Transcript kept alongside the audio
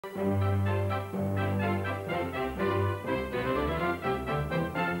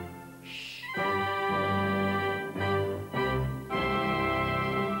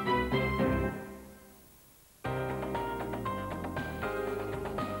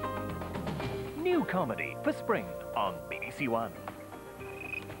new comedy for spring on BBC One.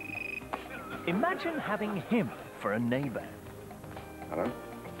 Imagine having him for a neighbour. Hello?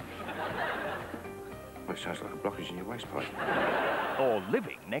 Well, it sounds like a blockage in your waistpipe. Or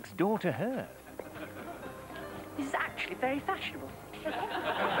living next door to her. This is actually very fashionable.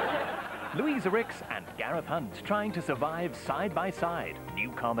 Louisa Rix and Gareth Hunt trying to survive side by side.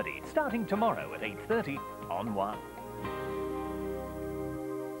 New comedy starting tomorrow at 8:30 on One.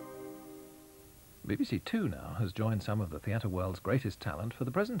 BBC Two now has joined some of the theatre world's greatest talent for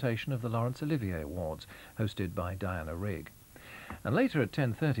the presentation of the Laurence Olivier Awards, hosted by Diana Rigg. And later at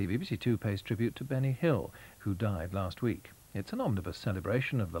 10:30, BBC Two pays tribute to Benny Hill, who died last week. It's an omnibus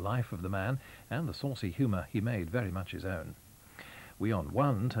celebration of the life of the man and the saucy humour he made very much his own. We on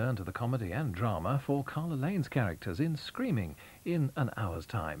One turn to the comedy and drama for Carla Lane's characters in Screaming in an hour's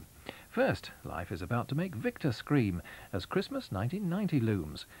time. First, life is about to make Victor scream as Christmas 1990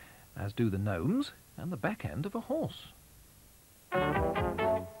 looms, as do the gnomes and the back end of a horse. They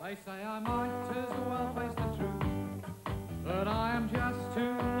say I might as well face the truth, but I am just